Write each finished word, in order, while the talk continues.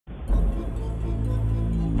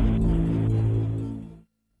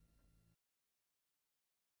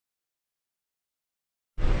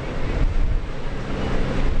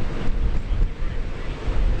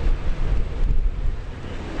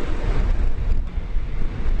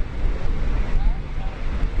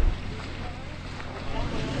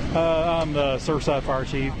I'm the Surfside Fire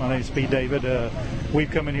Chief. My name is David.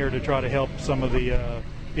 We've come in here to try to help some of the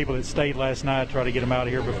people that stayed last night, try to get them out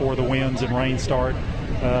of here before the winds and rain start.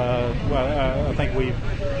 I think we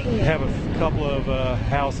have a couple of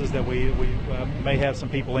houses that we may have some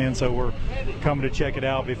people in, so we're coming to check it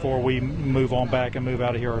out before we move on back and move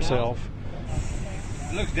out of here ourselves.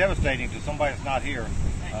 It looks devastating to somebody that's not here,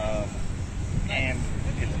 and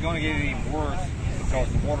it's going to get even worse because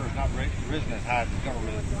the water is not risen as high as it's going to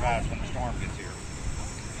rise when the storm gets here.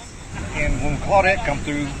 And when Claudette come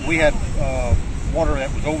through, we had water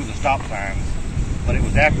that was over the stop signs, but it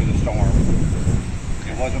was after the storm.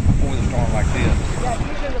 It wasn't before the storm like this. Yeah,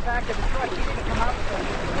 he's in the back of the truck. He's going to come out because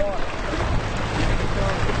of the water. So,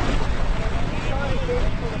 he's trying to get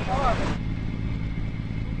into the car.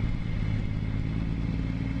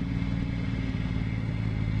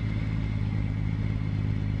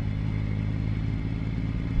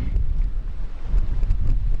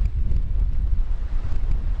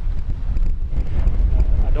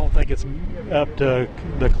 I don't think it's up to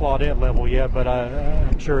the Claudette level yet, but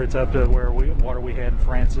I'm sure it's up to where water we had in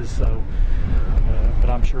Francis. So, but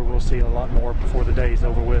I'm sure we'll see a lot more before the day is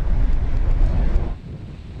over with.